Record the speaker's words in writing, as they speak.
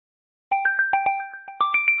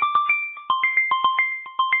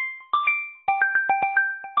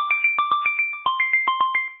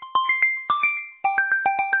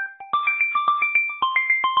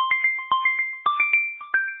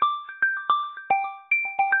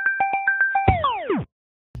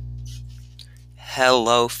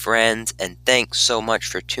Hello, friends, and thanks so much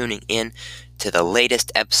for tuning in to the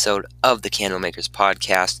latest episode of the Candlemakers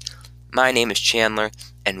Podcast. My name is Chandler,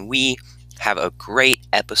 and we have a great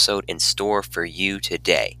episode in store for you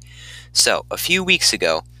today. So, a few weeks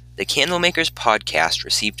ago, the Candlemakers Podcast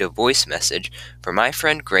received a voice message from my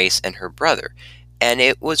friend Grace and her brother, and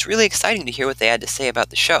it was really exciting to hear what they had to say about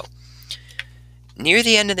the show. Near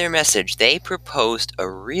the end of their message, they proposed a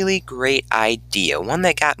really great idea, one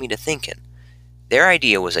that got me to thinking. Their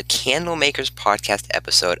idea was a Candlemakers Podcast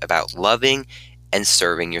episode about loving and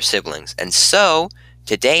serving your siblings. And so,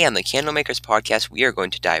 today on the Candlemakers Podcast, we are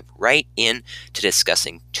going to dive right in to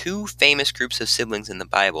discussing two famous groups of siblings in the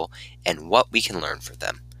Bible and what we can learn from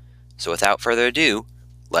them. So without further ado,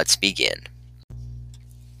 let's begin.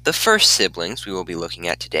 The first siblings we will be looking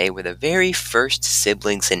at today were the very first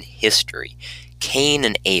siblings in history, Cain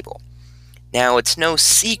and Abel. Now, it's no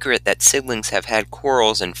secret that siblings have had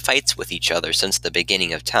quarrels and fights with each other since the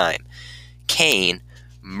beginning of time. Cain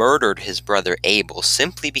murdered his brother Abel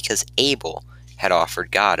simply because Abel had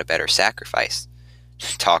offered God a better sacrifice.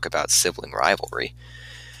 Talk about sibling rivalry.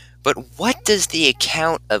 But what does the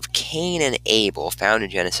account of Cain and Abel, found in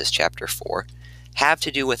Genesis chapter 4, have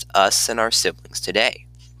to do with us and our siblings today?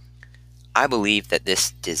 I believe that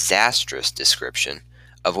this disastrous description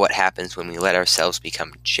of what happens when we let ourselves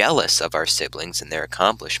become jealous of our siblings and their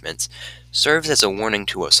accomplishments serves as a warning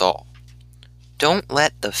to us all. Don't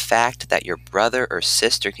let the fact that your brother or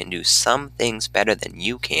sister can do some things better than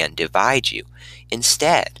you can divide you.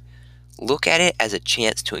 Instead, look at it as a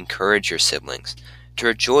chance to encourage your siblings, to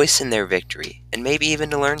rejoice in their victory, and maybe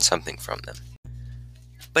even to learn something from them.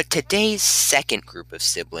 But today's second group of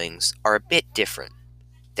siblings are a bit different.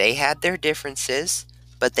 They had their differences,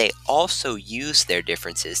 but they also used their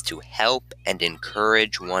differences to help and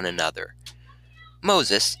encourage one another.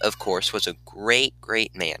 Moses, of course, was a great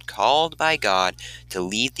man, called by God to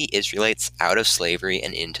lead the Israelites out of slavery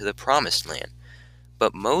and into the Promised Land.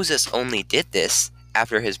 But Moses only did this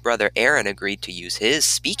after his brother Aaron agreed to use his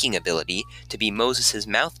speaking ability to be Moses'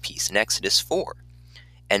 mouthpiece in Exodus 4.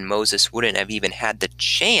 And Moses wouldn't have even had the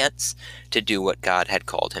chance to do what God had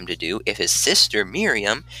called him to do if his sister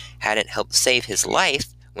Miriam hadn't helped save his life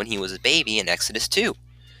when he was a baby in Exodus 2.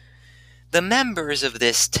 The members of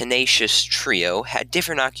this tenacious trio had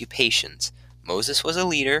different occupations. Moses was a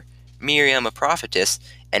leader, Miriam a prophetess,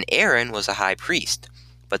 and Aaron was a high priest.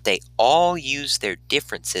 But they all used their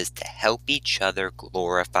differences to help each other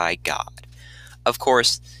glorify God. Of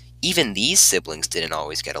course, even these siblings didn't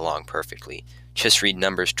always get along perfectly. Just read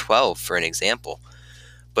Numbers 12 for an example.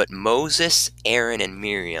 But Moses, Aaron, and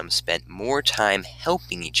Miriam spent more time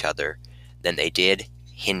helping each other than they did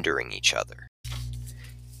hindering each other.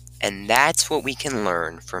 And that's what we can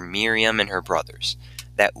learn from Miriam and her brothers,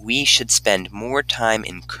 that we should spend more time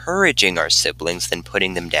encouraging our siblings than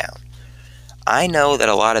putting them down. I know that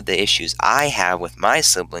a lot of the issues I have with my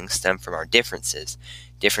siblings stem from our differences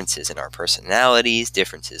in our personalities,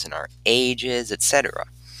 differences in our ages, etc.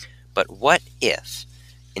 But what if,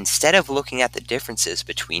 instead of looking at the differences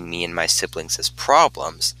between me and my siblings as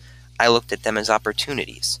problems, I looked at them as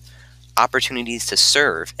opportunities to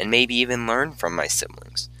serve and maybe even learn from my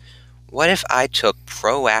siblings? What if I took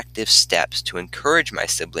proactive steps to encourage my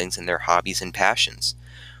siblings in their hobbies and passions?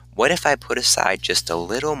 What if I put aside just a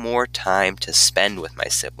little more time to spend with my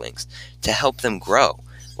siblings, to help them grow,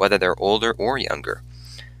 whether they're older or younger?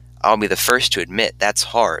 I'll be the first to admit that's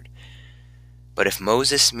hard. But if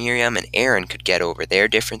Moses, Miriam, and Aaron could get over their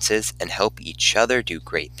differences and help each other do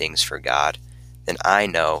great things for God, then I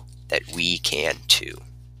know that we can too.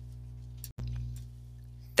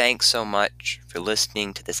 Thanks so much for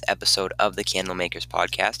listening to this episode of the Candlemakers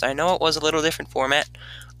Podcast. I know it was a little different format,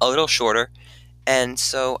 a little shorter, and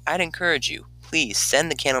so I'd encourage you, please send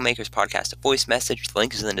the Candlemakers Podcast a voice message. The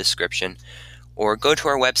link is in the description. Or go to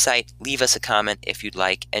our website, leave us a comment if you'd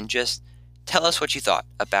like, and just tell us what you thought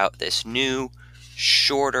about this new,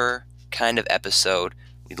 shorter kind of episode.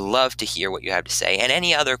 We'd love to hear what you have to say, and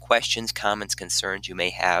any other questions, comments, concerns you may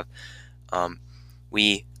have.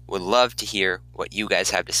 We would love to hear what you guys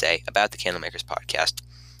have to say about the Candlemakers Podcast.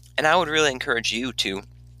 And I would really encourage you to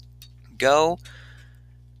go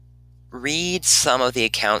read some of the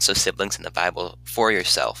accounts of siblings in the Bible for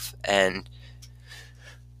yourself, and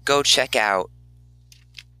go check out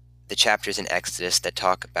the chapters in Exodus that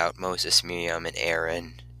talk about Moses, Miriam, and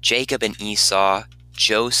Aaron, Jacob and Esau,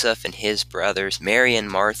 Joseph and his brothers, Mary and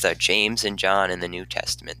Martha, James and John in the New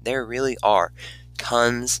Testament. There really are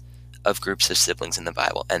tons of groups of siblings in the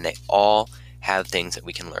Bible, and they all have things that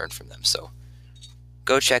we can learn from them. So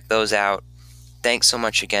go check those out. Thanks so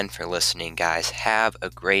much again for listening, guys. Have a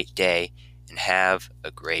great day and have a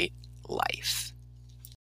great life.